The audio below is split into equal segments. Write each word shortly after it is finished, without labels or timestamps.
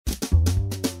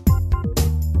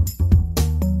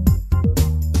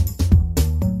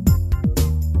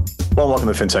Well,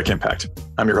 welcome to FinTech Impact.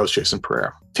 I'm your host, Jason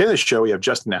Pereira. Today on the show, we have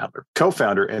Justin Adler,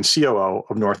 co-founder and COO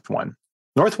of North1.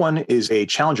 North1 is a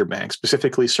challenger bank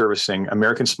specifically servicing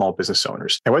American small business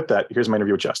owners. And with that, here's my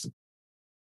interview with Justin.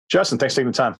 Justin, thanks for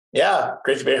taking the time. Yeah,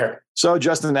 great to be here. So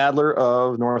Justin Adler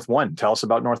of North1, tell us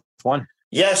about North1.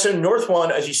 Yeah, so North1,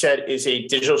 as you said, is a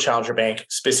digital challenger bank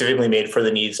specifically made for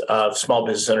the needs of small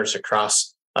business owners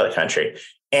across the country.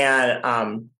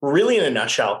 And really in a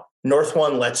nutshell,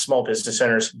 North1 lets small business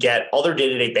owners get all their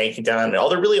day-to-day banking done, and all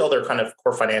their kind of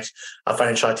core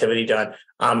financial activity done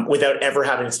without ever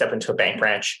having to step into a bank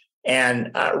branch.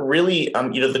 And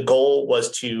the goal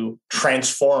was to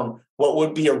transform what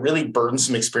would be a really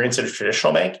burdensome experience at a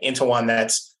traditional bank into one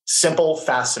that's simple,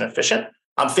 fast, and efficient.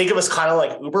 Think of us kind of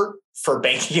like Uber for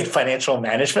banking and financial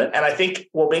management. And I think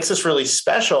what makes us really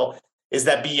special is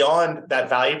that beyond that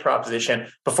value proposition,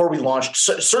 before we launched,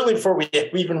 certainly before we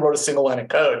even wrote a single line of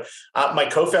code, my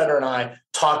co-founder and I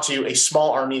talked to a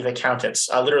small army of accountants,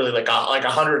 literally like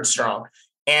 100 strong.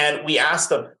 And we asked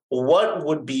them, what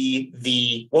would be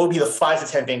the 5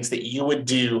 to 10 things that you would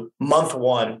do month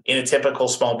one in a typical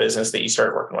small business that you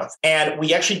started working with? And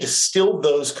we actually distilled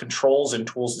those controls and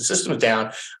tools and systems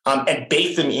down and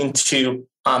baked them into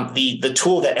the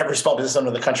tool that every small business owner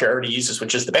in the country already uses,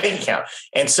 which is the bank account.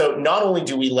 And so not only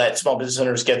do we let small business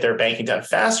owners get their banking done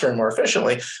faster and more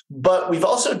efficiently, but we've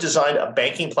also designed a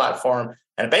banking platform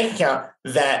and a bank account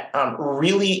that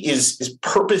really is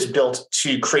purpose-built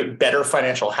to create better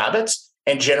financial habits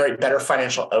and generate better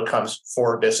financial outcomes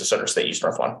for business owners that use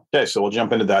North1. Okay, so we'll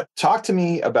jump into that. Talk to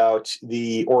me about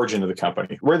the origin of the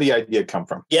company, where the idea come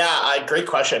from. Yeah, great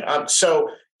question.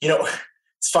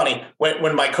 It's funny,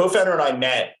 when my co-founder and I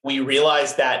met, we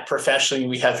realized that professionally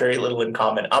we have very little in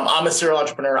common. I'm a serial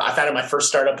entrepreneur. I founded my first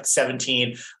startup at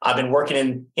 17. I've been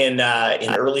working in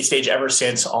early stage ever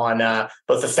since on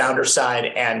both the founder side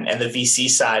and the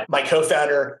VC side. My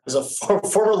co-founder was a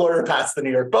former lawyer, passed the New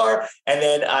York bar, and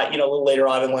then a little later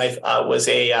on in life was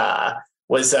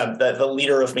the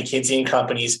leader of McKinsey &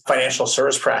 Company's financial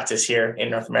service practice here in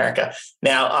North America.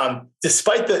 Now,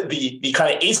 despite the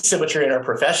kind of asymmetry in our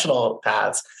professional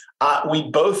paths, we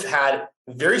both had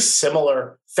very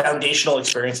similar foundational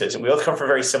experiences, and we both come from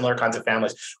very similar kinds of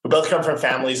families. We both come from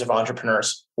families of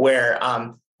entrepreneurs where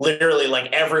literally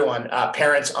like everyone,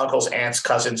 parents, uncles, aunts,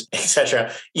 cousins,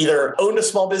 etc., either owned a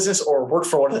small business or worked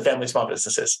for one of the family small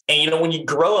businesses. And, when you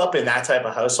grow up in that type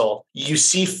of household, you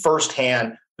see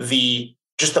firsthand the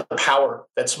power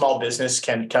that small business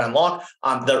can unlock,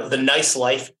 the nice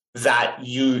life that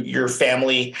your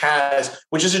family has,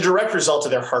 which is a direct result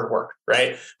of their hard work,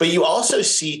 right? But you also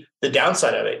see the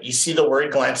downside of it. You see the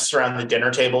worried glances around the dinner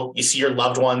table. You see your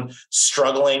loved one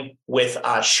struggling with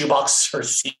shoebox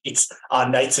receipts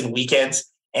on nights and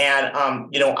weekends. And,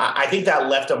 I think that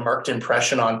left a marked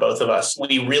impression on both of us.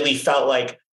 We really felt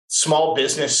like small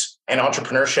business and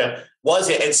entrepreneurship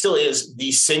was and still is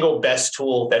the single best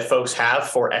tool that folks have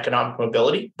for economic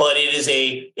mobility, but it is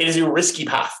a risky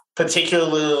path,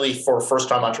 particularly for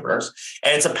first-time entrepreneurs,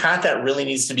 and it's a path that really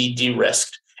needs to be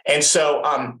de-risked. And so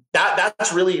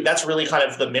that's really kind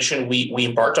of the mission we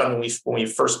embarked on when we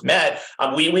first met.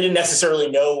 We didn't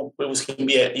necessarily know it was going to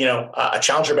be a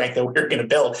challenger bank that we were going to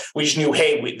build. We just knew,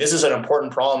 hey, this is an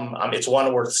important problem. It's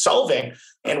one worth solving.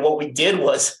 And what we did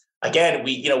was, again,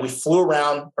 we flew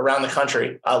around the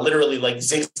country, literally like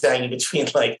zigzagging between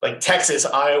like Texas,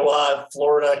 Iowa,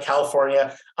 Florida,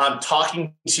 California,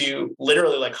 talking to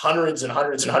literally like hundreds and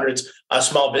hundreds and hundreds of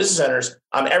small business owners,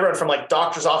 everyone from like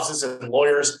doctors' offices and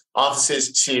lawyers'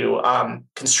 offices to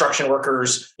construction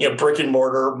workers, brick and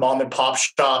mortar, mom and pop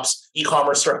shops,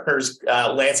 e-commerce runners,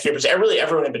 landscapers,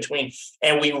 everyone in between.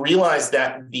 And we realized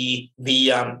that the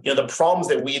problems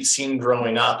that we had seen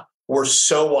growing up were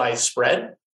so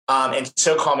widespread and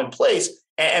so commonplace.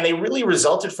 And they really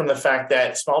resulted from the fact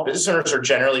that small business owners are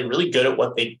generally really good at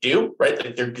what they do, right?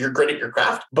 Like you're great at your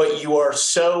craft, but you are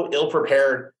so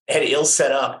ill-prepared and ill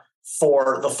set up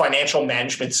for the financial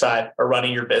management side of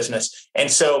running your business. And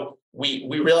so we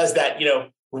realized that,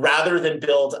 rather than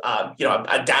build,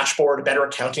 a dashboard, a better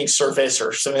accounting service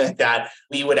or something like that,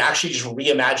 we would actually just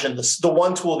reimagine the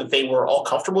one tool that they were all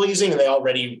comfortable using and they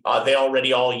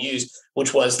already all used,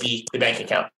 which was the bank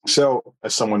account. So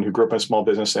as someone who grew up in a small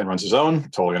business and runs his own,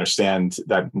 totally understand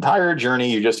that entire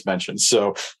journey you just mentioned.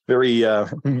 So very,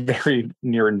 very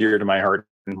near and dear to my heart.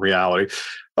 in reality.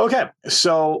 Okay,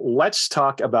 so let's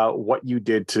talk about what you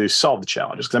did to solve the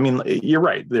challenges. 'Cause I mean, you're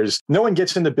right. There's no one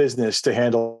gets into business to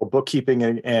handle bookkeeping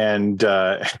and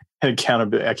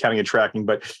accounting and tracking,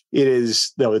 but it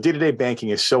is the day-to-day banking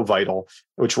is so vital,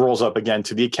 which rolls up again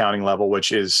to the accounting level,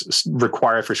 which is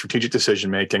required for strategic decision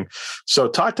making. So,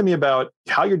 talk to me about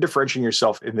how you're differentiating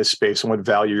yourself in this space and what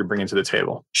value you're bringing to the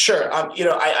table. Sure.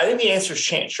 I think the answer's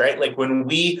changed, right? Like when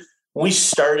we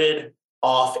started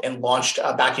off and launched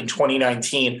back in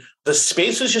 2019, the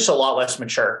space was just a lot less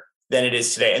mature than it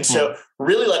is today. And so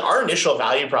really like our initial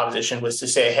value proposition was to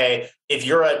say, hey, if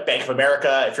you're at Bank of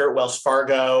America, if you're at Wells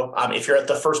Fargo, if you're at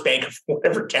the first bank of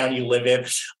whatever county you live in,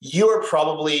 you are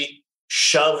probably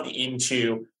shoved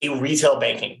into a retail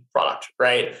banking product,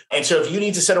 right? And so if you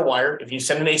need to send a wire, if you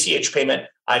send an ACH payment,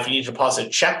 if you need to deposit a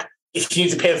check, if you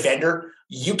need to pay a vendor,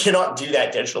 you cannot do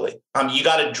that digitally. You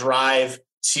got to drive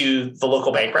to the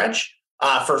local bank branch.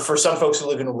 For some folks who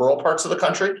live in rural parts of the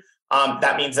country,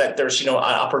 that means that there's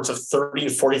upwards of 30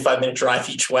 to 45-minute drive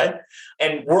each way.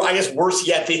 And I guess worse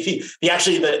yet,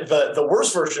 the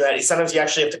worst version of that is sometimes you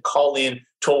actually have to call in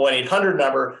to a 1-800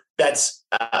 number that's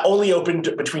only open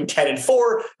between 10 and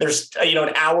 4. There's an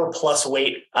hour plus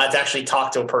wait to actually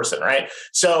talk to a person, right?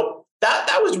 So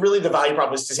that was really the value prop,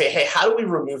 was to say, hey, how do we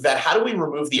remove that? How do we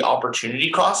remove the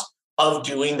opportunity cost of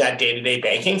doing that day-to-day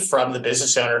banking from the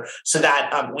business owner, so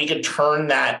that we could turn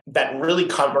that really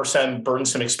cumbersome,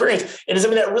 burdensome experience into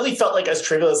something that really felt like as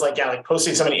trivial as like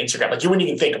posting something on Instagram. Like you wouldn't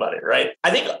even think about it, right? I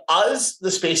think as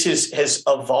the space has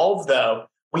evolved, though,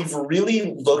 we've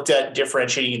really looked at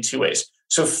differentiating in two ways.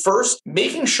 So first,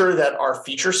 making sure that our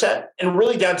feature set, and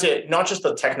really down to not just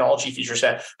the technology feature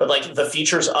set, but like the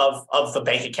features of the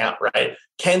bank account, right,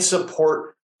 can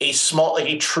support a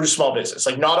true small business,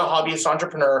 like not a hobbyist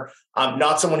entrepreneur,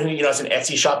 not someone who has an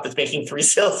Etsy shop that's making 3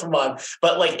 sales a month,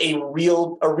 but like a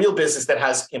real business that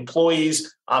has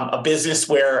employees, a business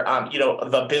where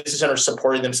the business owner is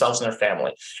supporting themselves and their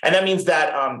family. And that means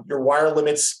that your wire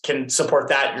limits can support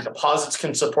that, your deposits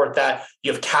can support that,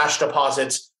 you have cash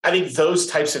deposits. I think those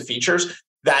types of features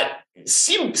that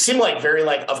seem like very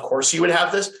like, of course you would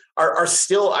have this, are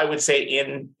still, I would say,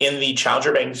 in the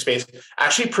challenger banking space,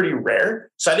 actually pretty rare.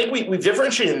 So I think we've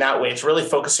differentiated in that way. It's really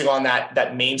focusing on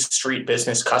that Main Street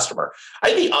business customer.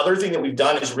 I think the other thing that we've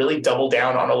done is really double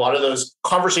down on a lot of those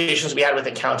conversations we had with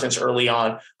accountants early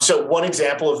on. So one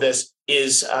example of this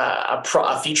is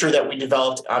a feature that we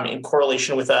developed in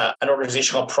correlation with an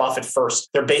organization called Profit First.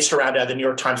 They're based around the New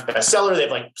York Times bestseller. They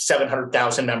have like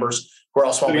 700,000 members. We're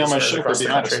all small businesses across the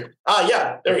country.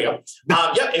 Yeah, there you go.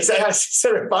 Yeah,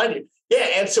 exactly. Yeah,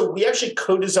 and so we actually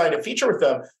co-designed a feature with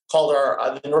them called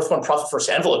the North One Profit First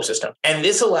envelope system. And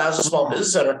this allows a small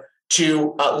business owner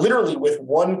to literally with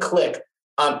one click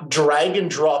drag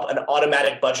and drop an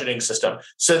automatic budgeting system,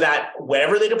 so that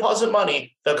whenever they deposit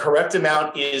money, the correct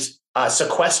amount is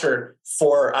sequestered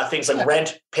for things like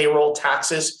rent, payroll,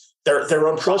 taxes, their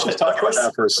own profit. Let's just talk about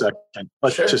that for a second.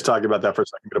 Let's just talk about that for a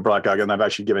second. And I've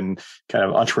actually given kind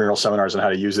of entrepreneurial seminars on how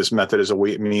to use this method as a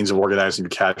means of organizing your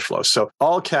cash flow. So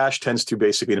all cash tends to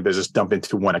basically in a business dump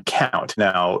into one account.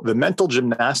 Now, the mental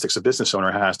gymnastics a business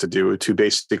owner has to do to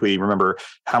basically remember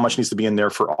how much needs to be in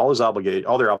there for all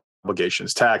their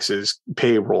obligations, taxes,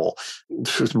 payroll,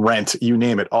 rent, you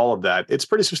name it, all of that. It's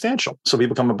pretty substantial. So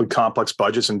people come up with complex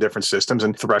budgets and different systems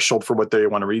and threshold for what they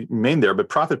want to remain there. But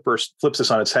Profit First flips this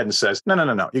on its head and says, no. You're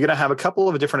going to have a couple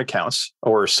of different accounts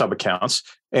or sub accounts,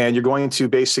 and you're going to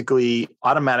basically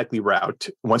automatically route,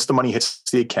 once the money hits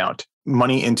the account,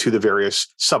 money into the various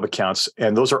sub accounts.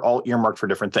 And those are all earmarked for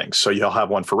different things. So you'll have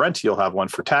one for rent, you'll have one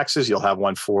for taxes, you'll have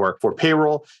one for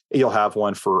payroll, you'll have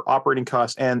one for operating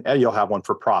costs, and you'll have one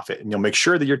for profit. And you'll make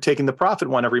sure that you're taking the profit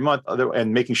one every month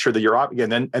and making sure that you're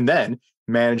then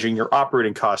managing your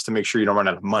operating costs to make sure you don't run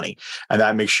out of money. And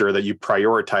that makes sure that you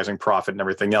prioritizing profit and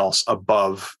everything else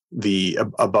above the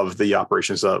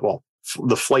operations,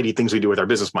 the flighty things we do with our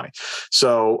business money.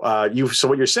 So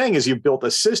what you're saying is you've built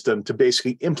a system to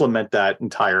basically implement that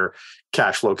entire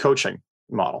cash flow coaching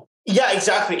model. Yeah,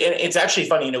 exactly. And it's actually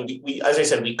funny, we as I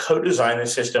said, we co-designed the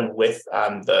system with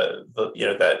the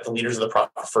leaders of the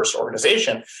Profit First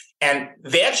organization. And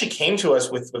they actually came to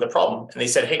us with a problem. And they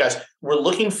said, hey guys, we're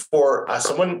looking for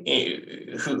someone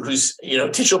who's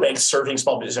digital banks serving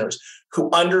small business owners, who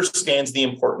understands the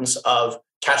importance of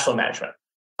cash flow management.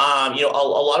 A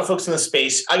lot of folks in the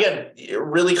space, again,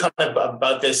 really kind of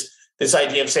about this this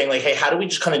idea of saying like, hey, how do we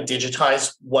just kind of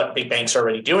digitize what big banks are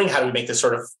already doing? How do we make this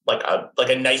sort of like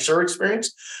a nicer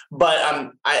experience? But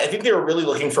I think they were really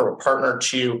looking for a partner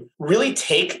to really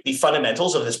take the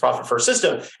fundamentals of this profit first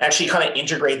system, actually kind of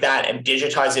integrate that and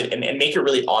digitize it and make it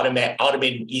really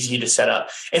automated and easy to set up.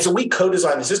 And so we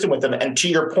co-designed the system with them. And to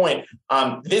your point,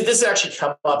 this actually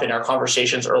come up in our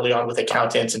conversations early on with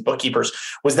accountants and bookkeepers,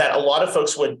 was that a lot of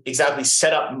folks would exactly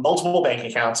set up multiple bank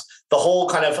accounts. The whole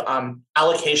kind of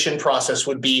allocation process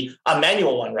would be a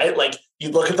manual one, right? Like you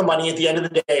look at the money at the end of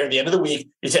the day or the end of the week,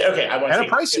 you say, okay, I want to take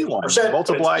a pricey one.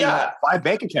 Multiply 5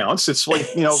 bank accounts. It's like,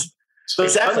 so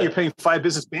exactly. You're paying 5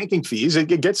 business banking fees. It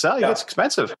gets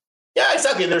expensive. Yeah,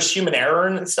 exactly. And there's human error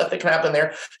and stuff that can happen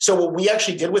there. So what we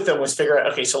actually did with them was figure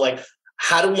out, okay, so like,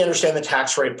 how do we understand the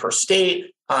tax rate per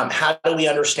state? How do we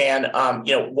understand,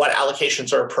 what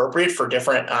allocations are appropriate for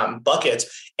different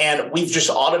buckets? And we've just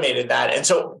automated that. And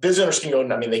so business owners can go,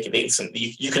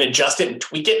 you can adjust it and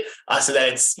tweak it so that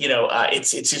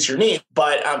it's, it's your need.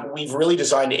 But we've really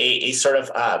designed a sort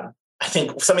of, I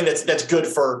think something that's good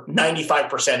for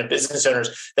 95% of business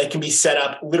owners that can be set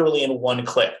up literally in one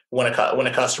click when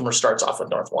a customer starts off with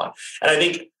North One. And I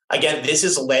think, again, this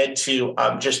has led to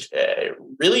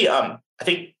really, I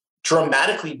think,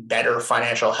 dramatically better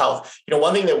financial health.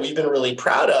 One thing that we've been really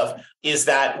proud of is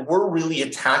that we're really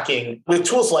attacking with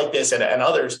tools like this and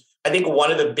others. I think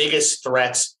one of the biggest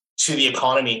threats to the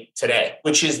economy today,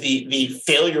 which is the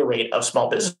failure rate of small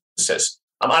businesses.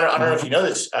 I don't know if you know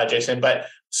this, Jason, but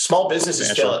small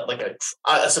businesses fail at like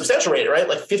a substantial rate, right?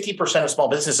 Like 50% of small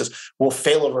businesses will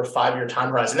fail over a 5-year time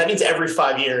horizon. That means every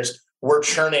 5 years, we're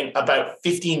churning about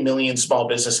 15 million small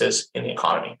businesses in the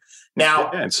economy.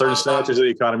 Now, and certain sectors of the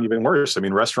economy even worse. I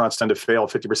mean, restaurants tend to fail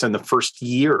 50% in the first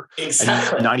year,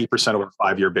 exactly, and 90% over a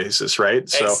 5-year basis, right?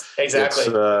 So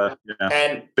exactly,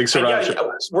 and big survivorship.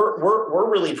 We're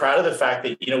really proud of the fact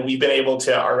that we've been able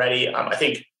to already, I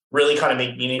think, really kind of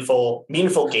make meaningful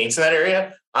gains in that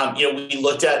area. We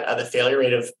looked at the failure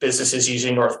rate of businesses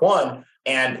using North One,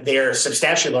 and they're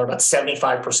substantially lower, about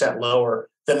 75% lower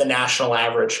than the national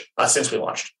average since we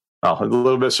launched. Well, a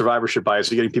little bit of survivorship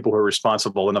bias. You're getting people who are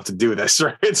responsible enough to do this,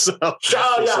 right? So,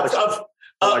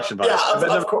 election bias.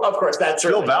 Of course, that's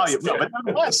real value. No, but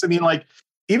nonetheless, I mean, like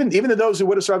even to those who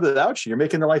would have survived without you, you're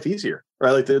making their life easier, right?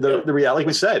 Like the reality, like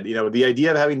we said, the idea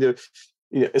of having to,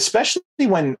 especially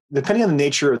when, depending on the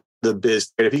nature of the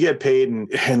biz, if you get paid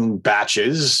in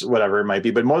batches, whatever it might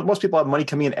be, but most people have money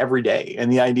coming in every day,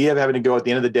 and the idea of having to go at the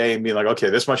end of the day and being like,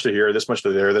 okay, this much to here, this much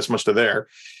to there, this much to there,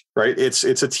 right? It's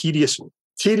a tedious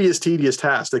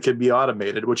task that could be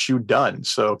automated, which you've done.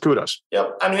 So kudos.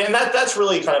 Yep. I mean, and that's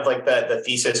really kind of like the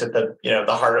thesis at the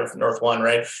heart of North One,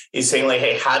 right? Is saying like,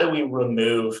 hey, how do we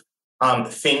remove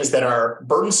things that are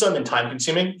burdensome and time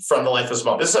consuming from the life of a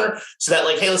small business owner, so that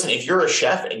like, hey, listen, if you're a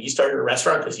chef and you started a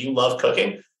restaurant because you love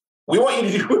cooking, we want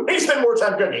you to spend more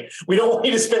time cooking. We don't want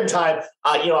you to spend time,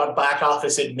 on back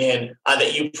office admin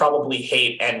that you probably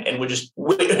hate and would just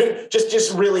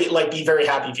really like be very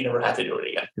happy if you never have to do it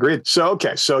again. Agreed.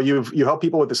 So you help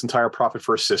people with this entire profit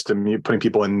first system. You're putting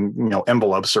people in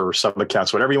envelopes or sub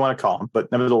accounts, whatever you want to call them.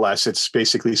 But nevertheless, it's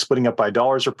basically splitting up by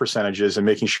dollars or percentages and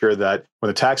making sure that when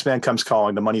the tax man comes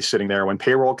calling, the money's sitting there. When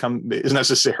payroll is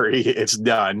necessary, it's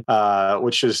done,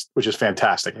 which is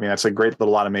fantastic. I mean, that's a great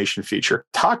little automation feature.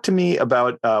 Talk to me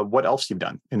about what else you've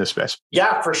done in this space.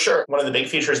 Yeah, for sure. One of the big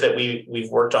features that we've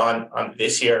worked on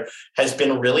this year has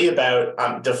been really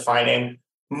about defining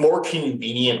more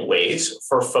convenient ways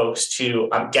for folks to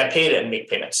get paid and make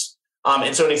payments.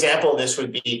 And so an example of this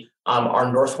would be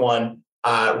our North One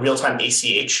real-time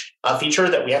ACH feature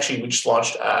that we just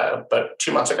launched about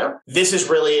 2 months ago. This is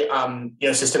really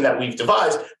a system that we've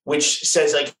devised, which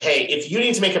says like, hey, if you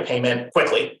need to make a payment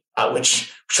quickly,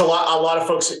 which a lot of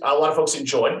folks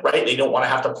enjoy, right? They don't want to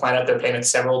have to plan out their payments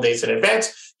several days in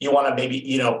advance. You want to maybe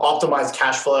optimize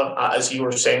cash flow, as you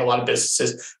were saying. A lot of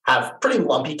businesses have pretty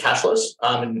lumpy cash flows,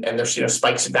 and there's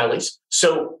spikes and valleys.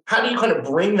 So how do you kind of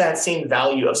bring that same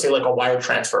value of, say, like a wire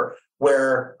transfer,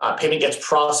 where payment gets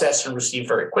processed and received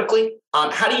very quickly?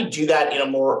 How do you do that in a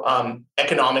more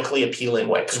economically appealing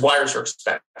way? Because wires are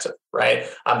expensive, right?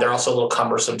 They're also a little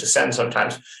cumbersome to send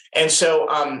sometimes. And so,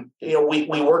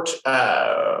 we worked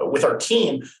with our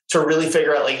team to really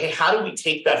figure out like, hey, how do we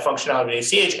take that functionality of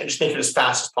ACH and just make it as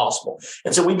fast as possible?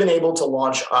 And so we've been able to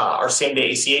launch our same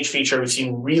day ACH feature. We've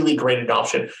seen really great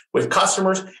adoption with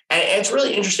customers. And it's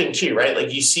really interesting too, right?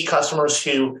 Like you see customers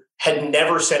who had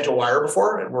never sent a wire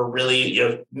before and were really,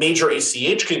 major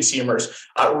ACH consumers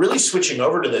really switching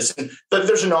over to this. And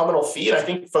there's a nominal fee. And I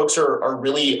think folks are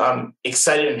really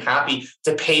excited and happy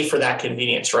to pay for that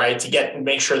convenience, right? To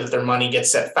make sure that their money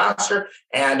gets set faster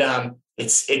and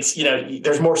it's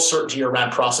there's more certainty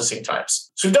around processing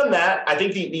times. So we've done that. I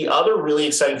think the other really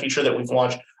exciting feature that we've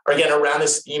launched are, again, around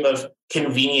this theme of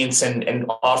convenience and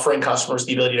offering customers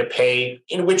the ability to pay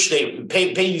in which they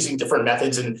pay using different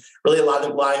methods and really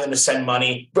allowing them to send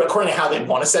money, but according to how they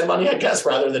want to send money, I guess,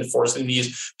 rather than forcing them to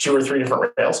use 2 or 3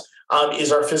 different rails,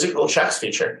 is our physical checks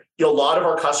feature. A lot of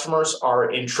our customers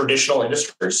are in traditional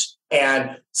industries,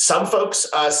 and some folks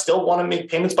still want to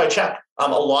make payments by check. A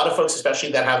lot of folks,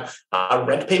 especially that have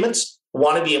rent payments,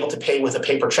 want to be able to pay with a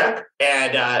paper check.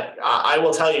 And I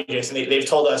will tell you, Jason, they've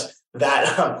told us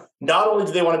that not only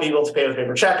do they want to be able to pay with a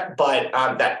paper check, but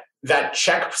that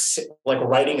check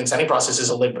writing and sending process is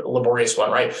a laborious one,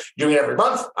 right? Doing it every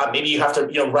month. Maybe you have to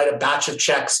write a batch of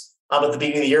checks at the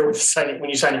beginning of the year when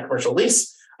you sign your commercial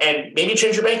lease. And maybe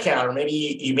change your bank account, or maybe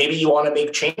you want to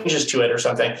make changes to it or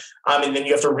something, and then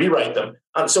you have to rewrite them.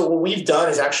 So what we've done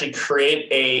is actually create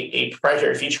a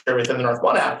proprietary feature within the North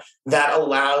One app that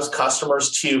allows customers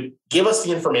to give us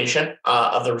the information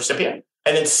of the recipient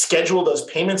and then schedule those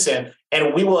payments in.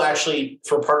 And we will actually,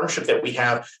 through a partnership that we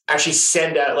have, actually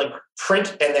send out,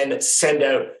 print and then send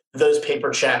out those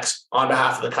paper checks on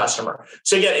behalf of the customer.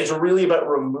 So again, it's really about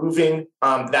removing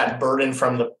that burden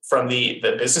from the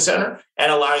business owner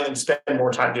and allowing them to spend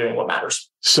more time doing what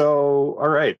matters. So, all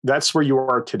right, that's where you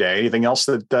are today. Anything else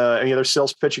that any other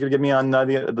sales pitch you could give me on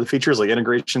the features like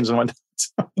integrations and whatnot?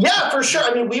 Yeah, for sure.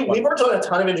 I mean, we worked on a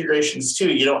ton of integrations too.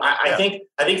 I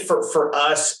think for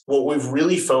us, what we've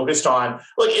really focused on,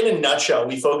 in a nutshell,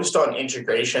 we focused on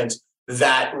integrations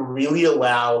that really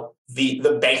allow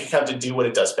the bank account to do what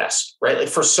it does best, right?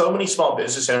 For so many small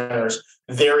business owners,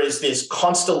 there is this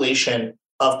constellation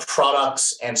of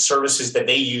products and services that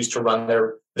they use to run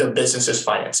their business's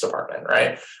finance department,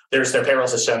 right? There's their payroll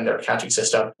system, their accounting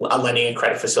system, a lending and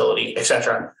credit facility, et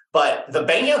cetera. But the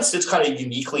bank account sits kind of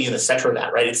uniquely in the center of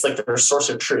that, right? It's like their source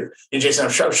of truth. And Jason,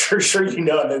 I'm sure you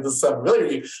know, and this is familiar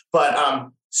to you, but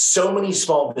so many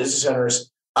small business owners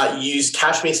use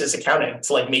cash basis accounting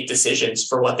to make decisions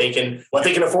for what they can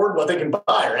afford, what they can buy,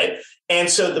 right? And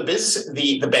so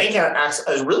the bank account acts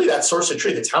as really that source of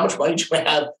truth. It's how much money do I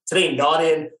have today, not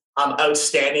in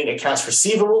outstanding accounts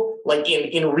receivable,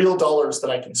 in real dollars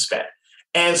that I can spend.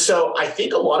 And so I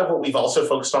think a lot of what we've also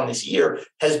focused on this year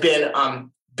has been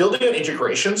building out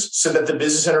integrations so that the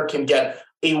business owner can get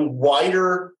a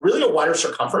wider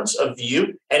circumference of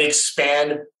view and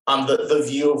expand the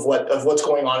view of what's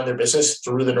going on in their business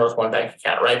through the North One bank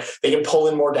account, right? They can pull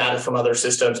in more data from other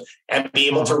systems and be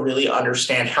able to really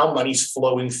understand how money's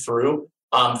flowing through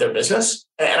their business.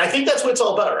 And I think that's what it's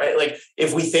all about, right?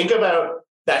 If we think about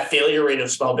that failure rate of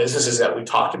small businesses that we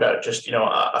talked about just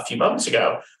a few moments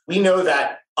ago, we know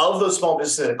that of those small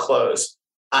businesses that close,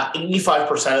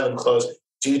 85% of them close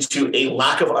due to a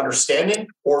lack of understanding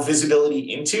or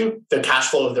visibility into the cash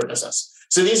flow of their business.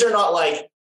 So these are not like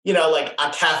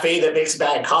a cafe that makes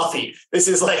bad coffee. This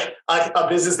is a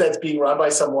business that's being run by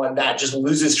someone that just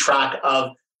loses track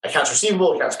of accounts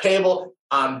receivable, accounts payable.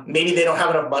 Maybe they don't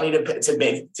have enough money to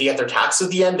get their taxes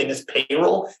at the end. They miss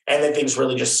payroll, and then things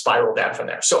really just spiral down from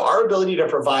there. So our ability to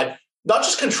provide not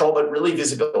just control, but really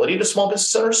visibility to small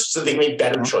business owners so they can make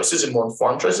better choices and more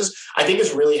informed choices, I think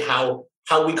is really how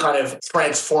we kind of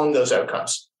transform those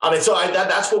outcomes. And so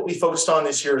that's what we focused on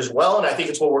this year as well. And I think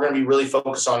it's what we're going to be really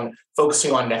focusing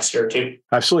on next year too.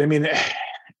 Absolutely. I mean,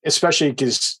 especially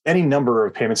because any number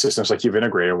of payment systems like you've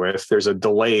integrated with, there's a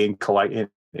delay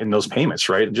in those payments,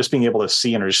 right? And just being able to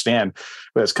see and understand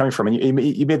where that's coming from. And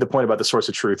you made the point about the source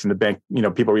of truth in the bank.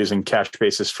 People are using cash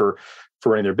basis for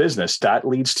running their business. That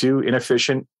leads to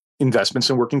inefficient investments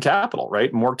in working capital,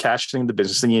 right? More cash in the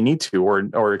business than you need to,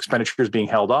 or expenditures being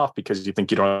held off because you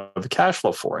think you don't have the cash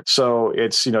flow for it. So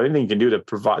it's, anything you can do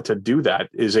to do that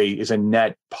is a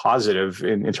net positive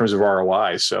in terms of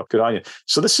ROI. So good on you.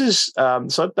 So this is,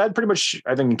 so that pretty much,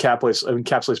 I think,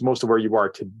 encapsulates most of where you are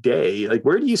today.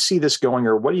 Where do you see this going,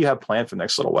 or what do you have planned for the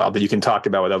next little while that you can talk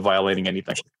about without violating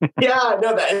anything? Yeah,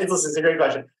 no, listen, it's a great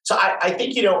question. So I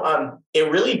think, it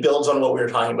really builds on what we were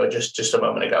talking about just a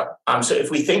moment ago. So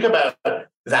if we think about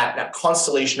that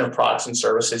constellation of products and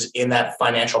services in that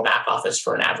financial back office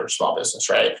for an average small business,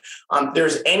 right?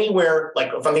 There's anywhere,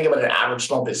 if I'm thinking about an average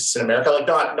small business in America,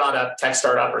 not a tech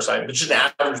startup or something, but just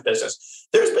an average business,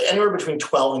 there's anywhere between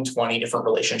 12 and 20 different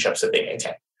relationships that they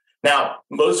maintain. Now,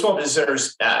 most small business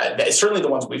owners, certainly the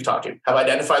ones we've talked to, have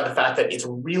identified the fact that it's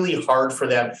really hard for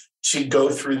them to go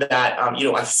through that,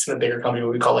 I've seen a bigger company,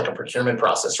 what we call a procurement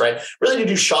process, right? Really to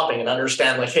do shopping and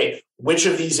understand hey, which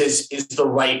of these is the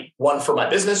right one for my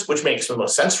business, which makes the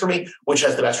most sense for me, which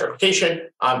has the best reputation,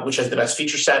 which has the best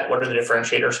feature set, what are the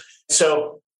differentiators?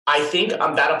 So I think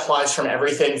that applies from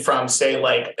everything from, say,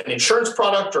 like an insurance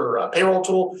product or a payroll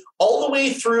tool, all the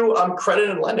way through credit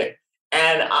and lending.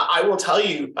 And I will tell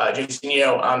you,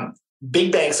 Jason,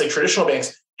 big banks, like traditional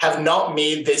banks, have not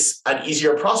made this an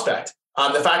easier prospect.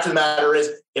 The fact of the matter is,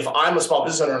 if I'm a small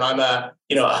business owner and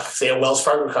I'm say a Wells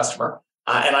Fargo customer,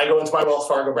 and I go into my Wells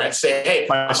Fargo branch, say, hey,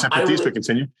 my sympathies, but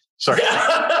continue. Sorry.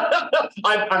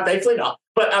 I'm thankfully not.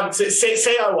 But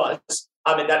say I was.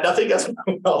 Nothing against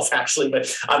Wells actually,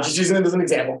 but I'm just using it as an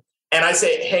example. And I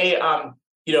say, hey, I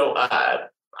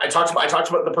talked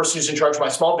about the person who's in charge of my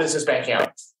small business bank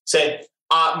account. Say,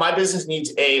 my business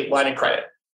needs a line of credit,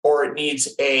 or it needs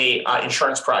a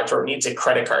insurance product, or it needs a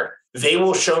credit card. They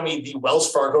will show me the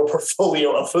Wells Fargo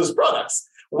portfolio of those products.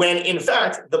 When in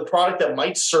fact, the product that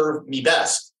might serve me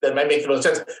best, that might make the most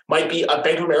sense, might be a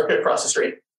Bank of America across the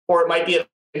street, or it might be a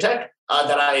fintech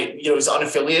that is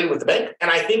unaffiliated with the bank. And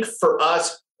I think for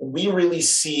us, we really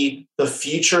see the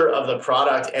future of the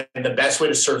product and the best way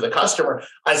to serve the customer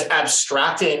as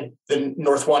abstracting the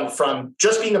North One from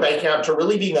just being a bank account to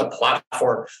really being a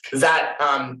platform that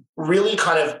really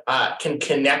kind of can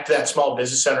connect that small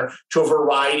business owner to a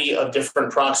variety of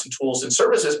different products and tools and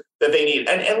services that they need.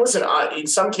 And listen, in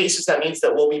some cases, that means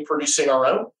that we'll be producing our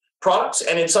own products.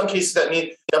 And in some cases, that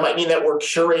might mean that we're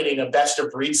curating a best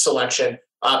of breed selection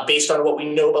based on what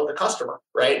we know about the customer,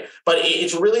 right? But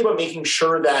it's really about making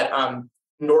sure that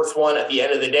North One, at the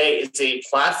end of the day, is a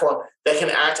platform that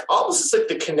can act almost as like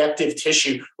the connective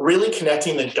tissue, really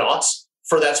connecting the dots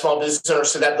for that small business owner,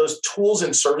 so that those tools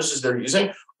and services they're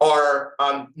using are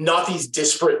not these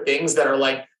disparate things that are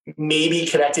like maybe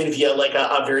connected via like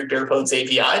a very bare bones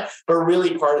API, but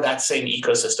really part of that same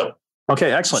ecosystem.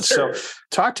 Okay, excellent. Sure. So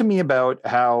talk to me about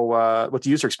how what the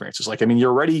user experience is like. I mean,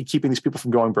 you're already keeping these people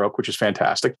from going broke, which is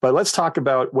fantastic. But let's talk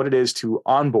about what it is to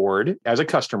onboard as a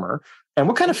customer, and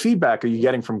what kind of feedback are you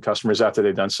getting from customers after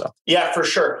they've done so? Yeah, for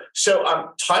sure. So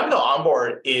time to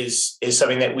onboard is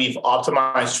something that we've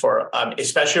optimized for,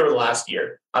 especially over the last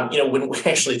year. When we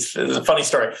actually, it's a funny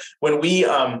story. When we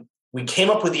came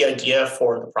up with the idea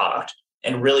for the product,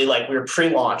 and really like we were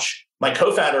pre-launch, my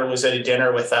co-founder was at a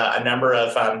dinner with a number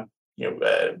of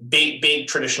big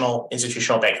traditional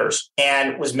institutional bankers,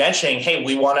 and was mentioning, hey,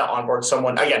 we want to onboard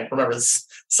someone. Again, remember this,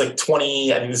 it's like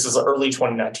I think this is early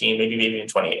 2019, maybe in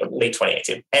late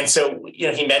 2018. And so,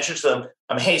 he mentioned to them,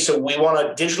 hey, so we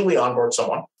want to digitally onboard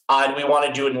someone, and we want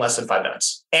to do it in less than 5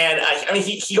 minutes. And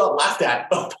he got laughed at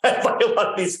by a lot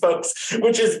of these folks,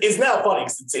 which is now funny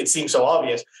because it seems so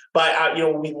obvious. But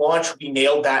when we launched, we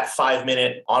nailed that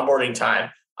 5-minute onboarding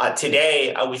time.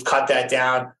 Today, we've cut that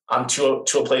down to a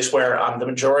place where the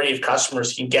majority of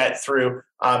customers can get through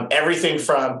everything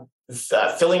from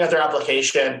filling out their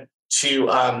application to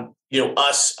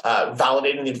us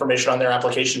validating the information on their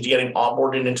application, to getting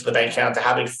onboarded into the bank account, to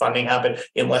having funding happen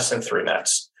in less than 3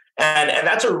 minutes. And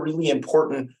that's a really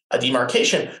important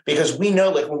demarcation, because we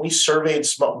know, like when we survey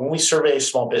small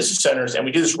business owners, and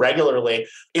we do this regularly,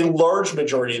 a large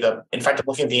majority of them, in fact, I'm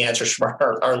looking at the answers from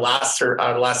our last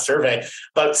survey,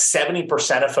 about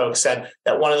 70% of folks said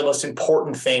that one of the most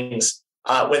important things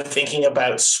when thinking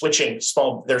about switching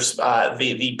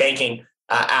the banking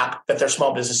app that their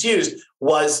small business used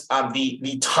was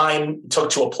the time it took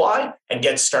to apply and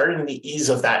get started, and the ease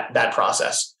of that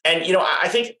process. And I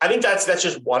think that's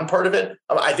just one part of it.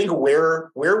 I think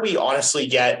where we honestly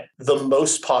get the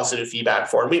most positive feedback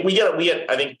for, we get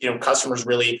I think customers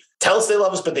really tell us they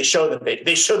love us, but they show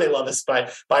they love us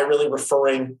by really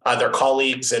referring their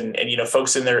colleagues and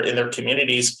folks in their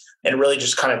communities, and really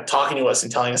just kind of talking to us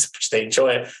and telling us they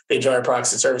enjoy our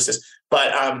products and services.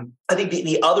 But I think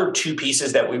the other two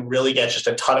pieces that we really get just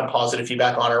a ton of positive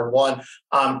feedback on are, one,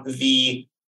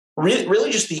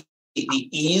 really just the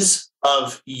ease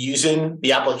of using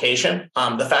the application,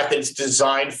 the fact that it's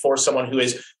designed for someone who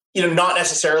is not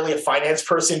necessarily a finance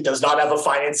person, does not have a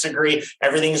finance degree.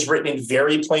 Everything is written in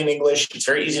very plain English. It's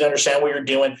very easy to understand what you're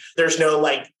doing. There's no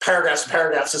like paragraphs and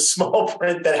paragraphs of small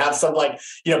print that have some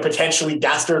potentially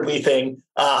dastardly thing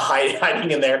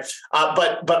hiding in there.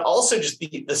 But also just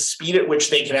the speed at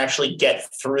which they can actually get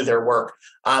through their work.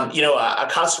 A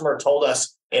customer told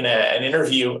us in an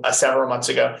interview several months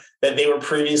ago that they were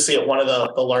previously at one of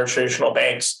the large traditional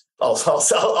banks. To save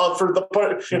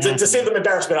them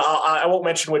embarrassment, I won't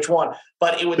mention which one,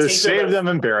 but it would save them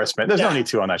embarrassment. There's no need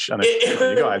to on that.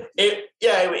 Go ahead.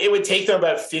 It would take them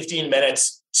about 15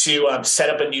 minutes to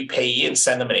set up a new payee and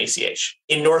send them an ACH.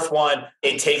 In North One,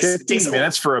 it takes 15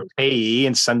 minutes for a payee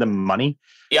and send them money.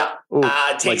 Yeah,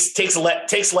 takes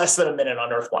less than a minute on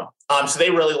North One. So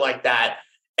they really like that.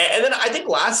 And then I think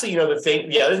lastly, the other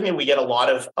thing we get a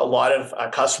lot of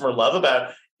customer love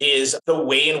about is the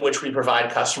way in which we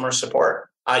provide customer support.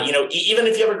 Even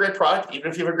if you have a great product,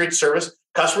 even if you have a great service,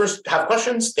 customers have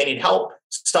questions, they need help,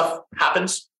 stuff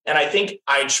happens. And I think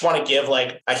I just want to give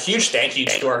like a huge thank you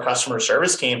to our customer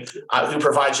service team who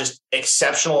provides just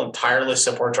exceptional and tireless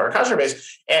support to our customer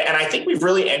base. And I think we've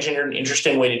really engineered an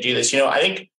interesting way to do this. I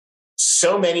think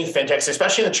so many fintechs,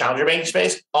 especially in the challenger banking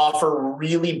space, offer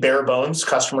really bare bones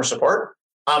customer support.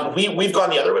 We've gone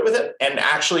the other way with it, and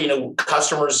actually,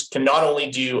 customers can not only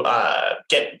do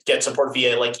get support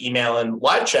via like email and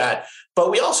live chat,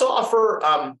 but we also offer,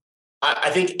 I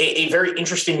think, a very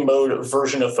interesting mode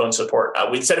version of phone support.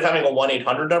 Instead of having a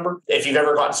 1-800 number, if you've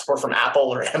ever gotten support from Apple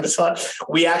or Amazon,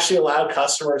 we actually allow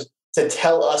customers to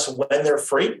tell us when they're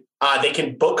free. They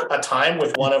can book a time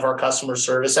with one of our customer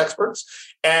service experts,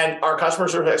 and our customer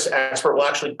service expert will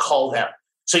actually call them.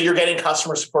 So you're getting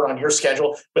customer support on your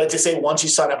schedule. But to say, once you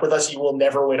sign up with us, you will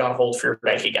never wait on hold for your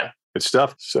bank again. Good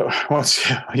stuff. So once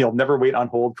you'll never wait on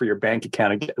hold for your bank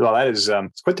account again. Well, that is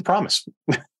it's quite the promise.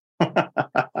 Yeah,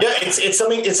 it's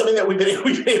something that we've been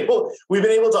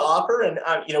able to offer, and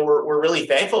we're really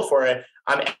thankful for it.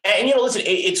 Listen,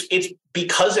 it's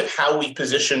because of how we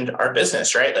positioned our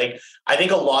business, right? Like, I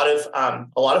think a lot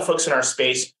of folks in our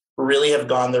space really have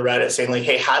gone the route of saying, like,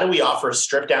 hey, how do we offer a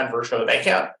stripped down version of a bank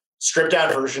account, stripped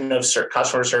down version of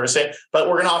customer servicing, but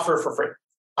we're going to offer it for free.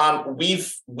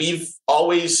 We've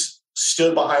always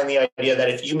stood behind the idea that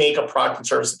if you make a product and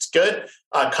service that's good,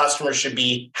 customers should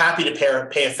be happy to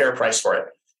pay a fair price for it.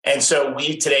 And so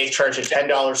we today charge a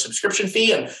 $10 subscription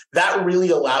fee, and that really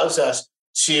allows us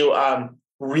to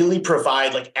really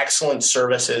provide like excellent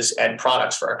services and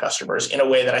products for our customers in a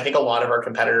way that I think a lot of our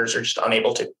competitors are just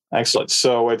unable to. Excellent.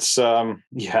 So it's, you're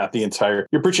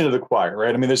preaching to the choir,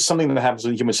 right? I mean, there's something that happens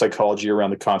in human psychology around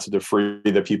the concept of free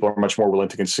that people are much more willing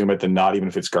to consume it than not, even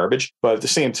if it's garbage. But at the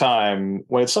same time,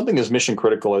 when it's something as mission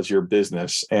critical as your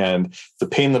business and the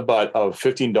pain in the butt of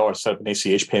 $15 to set up an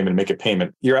ACH payment and make a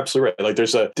payment, you're absolutely right. Like,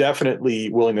 there's a definitely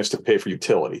willingness to pay for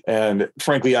utility. And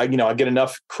frankly, I get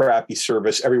enough crappy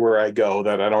service everywhere I go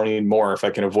that I don't need more if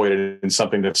I can avoid it in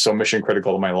something that's so mission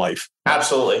critical to my life.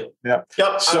 Absolutely. Yeah.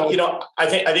 Yep. So, I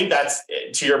think that's,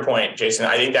 to your point, Jason,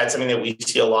 I think that's something that we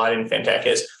see a lot in fintech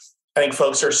is I think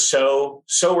folks are so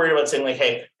worried about saying like,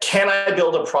 hey, can I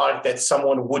build a product that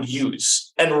someone would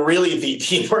use? And really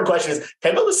the important question is,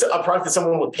 can I build a product that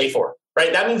someone would pay for,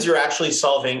 right? That means you're actually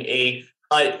solving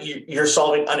you're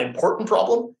solving an important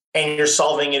problem, and you're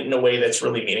solving it in a way that's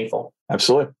really meaningful.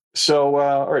 Absolutely. So,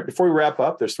 all right, before we wrap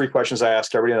up, there's 3 questions I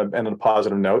ask everybody on a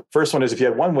positive note. First one is, if you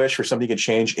had one wish for something you could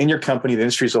change in your company, the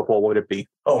industry as a whole, what would it be?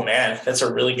 Oh, man, that's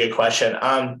a really good question.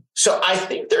 So I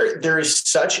think there is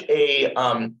such a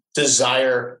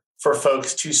desire for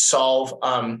folks to solve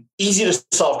easy to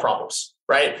solve problems,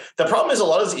 right? The problem is a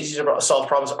lot of those easy to solve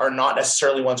problems are not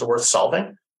necessarily ones that are worth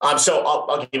solving. So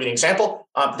I'll give you an example.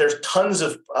 There's tons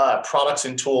of products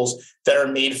and tools that are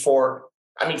made for,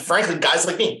 frankly, guys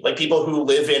like me, like people who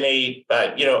live in a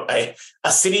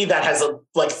city that has a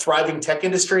thriving tech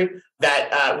industry,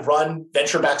 that run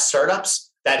venture-backed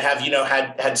startups that have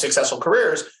had successful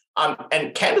careers.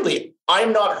 And candidly,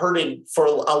 I'm not hurting for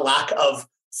a lack of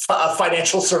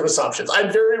financial service options.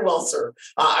 I'm very well served.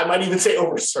 I might even say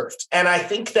overserved. And I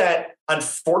think that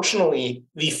unfortunately,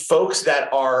 the folks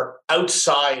that are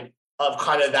outside of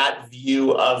kind of that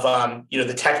view of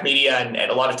the tech media and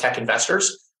a lot of tech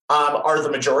investors are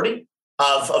the majority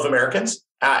of Americans.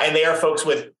 And they are folks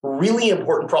with really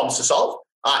important problems to solve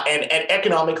and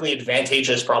economically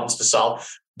advantageous problems to solve,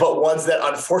 but ones that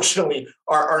unfortunately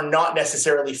are not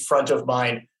necessarily front of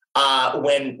mind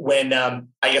when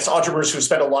I guess entrepreneurs who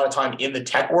spend a lot of time in the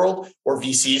tech world, or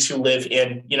VCs who live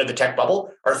in the tech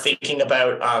bubble, are thinking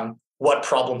about what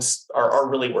problems are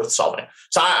really worth solving.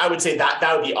 So I would say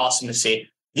that would be awesome to see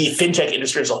the fintech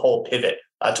industry as a whole pivot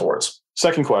towards.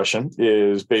 Second question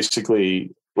is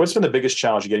basically, what's been the biggest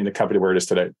challenge of getting the company where it is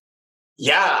today?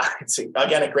 Yeah, it's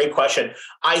again a great question.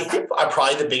 I think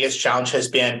probably the biggest challenge has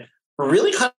been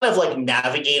really kind of like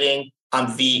navigating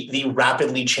the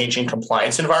rapidly changing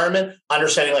compliance environment,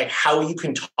 understanding like how you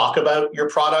can talk about your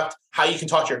product, how you can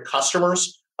talk to your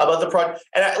customers about the product.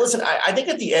 And I think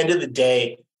at the end of the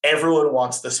day, everyone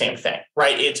wants the same thing,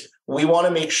 right? We want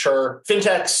to make sure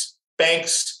fintechs,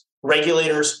 banks,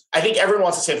 regulators, I think everyone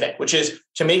wants the same thing, which is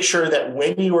to make sure that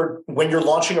when you're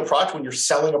launching a product, when you're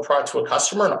selling a product to a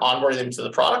customer and onboarding them to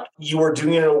the product, you are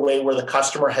doing it in a way where the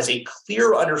customer has a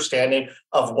clear understanding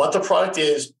of what the product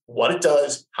is, what it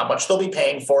does, how much they'll be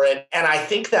paying for it. And I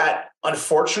think that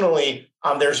unfortunately,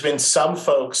 there's been some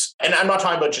folks, and I'm not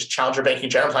talking about just challenger banking in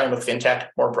general, I'm talking about fintech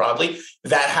more broadly,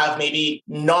 that have maybe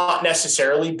not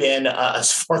necessarily been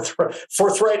as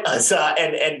forthright as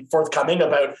and forthcoming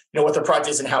about what the product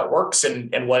is and how it works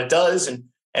and what it does. And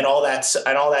and all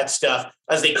that stuff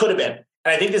as they could have been.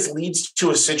 And I think this leads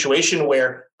to a situation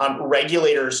where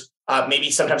regulators maybe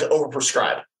sometimes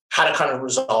overprescribe how to kind of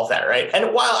resolve that, right?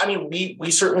 And while, I mean,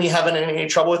 we certainly haven't had any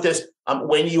trouble with this,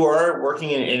 when you are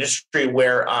working in an industry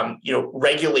where,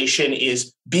 regulation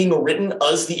is being written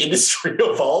as the industry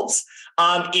evolves,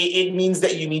 it means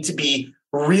that you need to be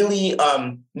really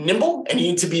nimble, and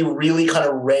you need to be really kind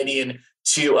of ready and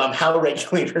to how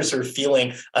regulators are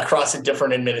feeling across the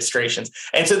different administrations.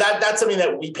 And so that's something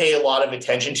that we pay a lot of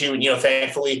attention to. And,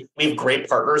 thankfully, we have great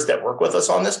partners that work with us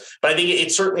on this. But I think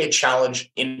it's certainly a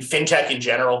challenge in fintech in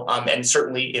general, and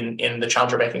certainly in the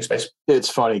challenger banking space. It's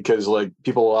funny because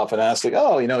people will often ask,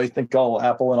 you think all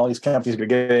Apple and all these companies are going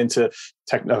to get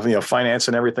into finance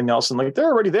and everything else. And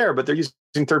they're already there, but they're using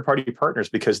third-party partners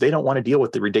because they don't want to deal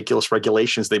with the ridiculous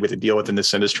regulations they would have to deal with in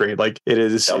this industry. It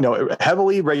is,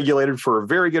 heavily regulated for a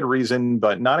very good reason,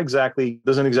 but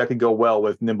doesn't exactly go well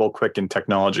with nimble, quick, and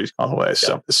technologies all the way.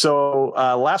 Yeah. So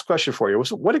last question for you.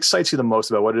 What excites you the most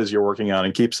about what it is you're working on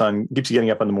and keeps you getting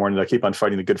up in the morning to keep on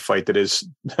fighting the good fight that is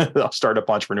startup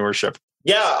entrepreneurship?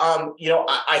 Yeah,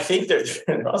 I think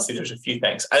honestly, there's a few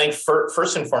things. I think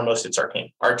first and foremost, it's our team.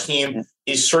 Our team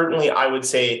is certainly, I would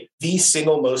say,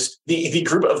 the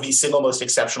group of the single most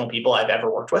exceptional people I've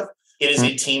ever worked with. It is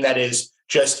a team that is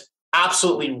just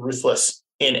absolutely ruthless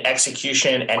in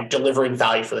execution and delivering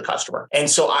value for the customer. And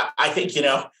so I think,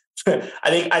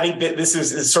 I think that this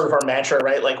is sort of our mantra,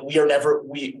 right?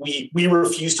 We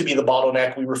refuse to be the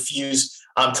bottleneck. We refuse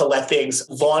to let things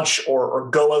launch or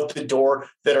go out the door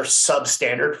that are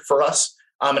substandard for us.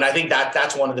 And I think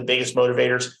that's one of the biggest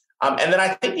motivators. And then I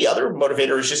think the other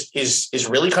motivator is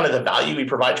really kind of the value we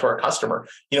provide to our customer.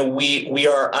 We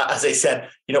are, as I said,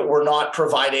 we're not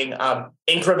providing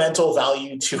incremental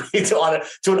value to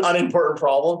an unimportant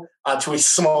problem, to a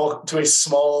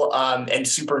small and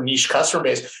super niche customer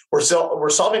base. We're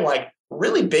solving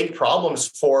really big problems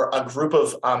for a group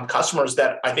of customers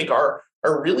that I think are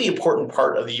a really important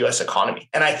part of the U.S. economy.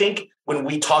 And I think when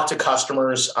we talk to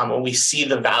customers, when we see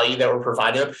the value that we're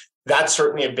providing them, that's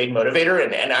certainly a big motivator.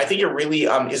 And I think it really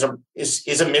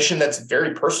is a mission that's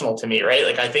very personal to me,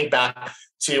 right? I think back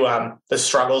to the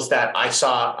struggles that I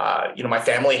saw, my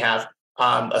family have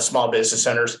as small business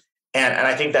owners. And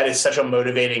I think that is such a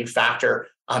motivating factor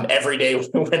every day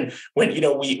when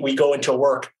we go into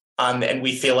work and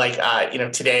we feel like,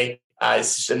 today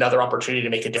is just another opportunity to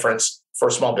make a difference for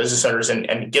small business owners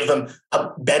and give them a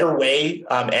better way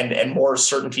and more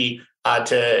certainty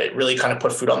to really kind of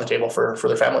put food on the table for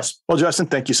their families. Well, Justin,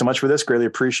 thank you so much for this. Greatly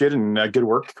appreciate it. And good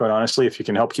work, quite honestly. If you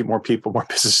can help keep more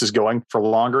businesses going for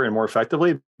longer and more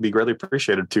effectively, be greatly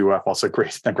appreciated to also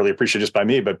great, not really appreciated just by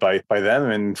me, but by them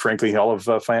and frankly, all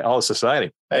of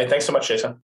society. Hey, thanks so much,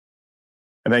 Jason.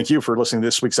 And thank you for listening to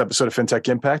this week's episode of FinTech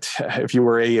Impact. If you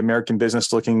were an American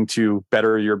business looking to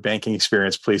better your banking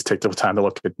experience, please take the time to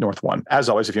look at North One. As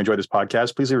always, if you enjoyed this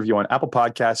podcast, please leave a review on Apple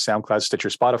Podcasts, SoundCloud, Stitcher,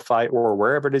 Spotify, or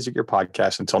wherever it is you get your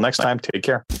podcast. Until next time, take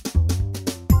care.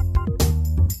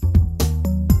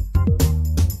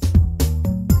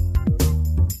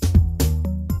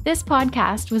 This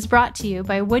podcast was brought to you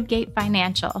by Woodgate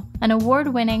Financial, an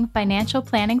award-winning financial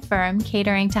planning firm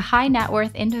catering to high net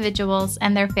worth individuals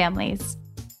and their families.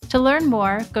 To learn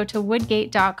more, go to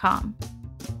woodgate.com.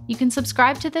 You can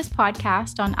subscribe to this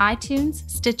podcast on iTunes,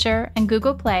 Stitcher, and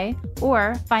Google Play,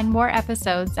 or find more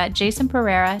episodes at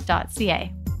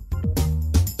jasonpereira.ca.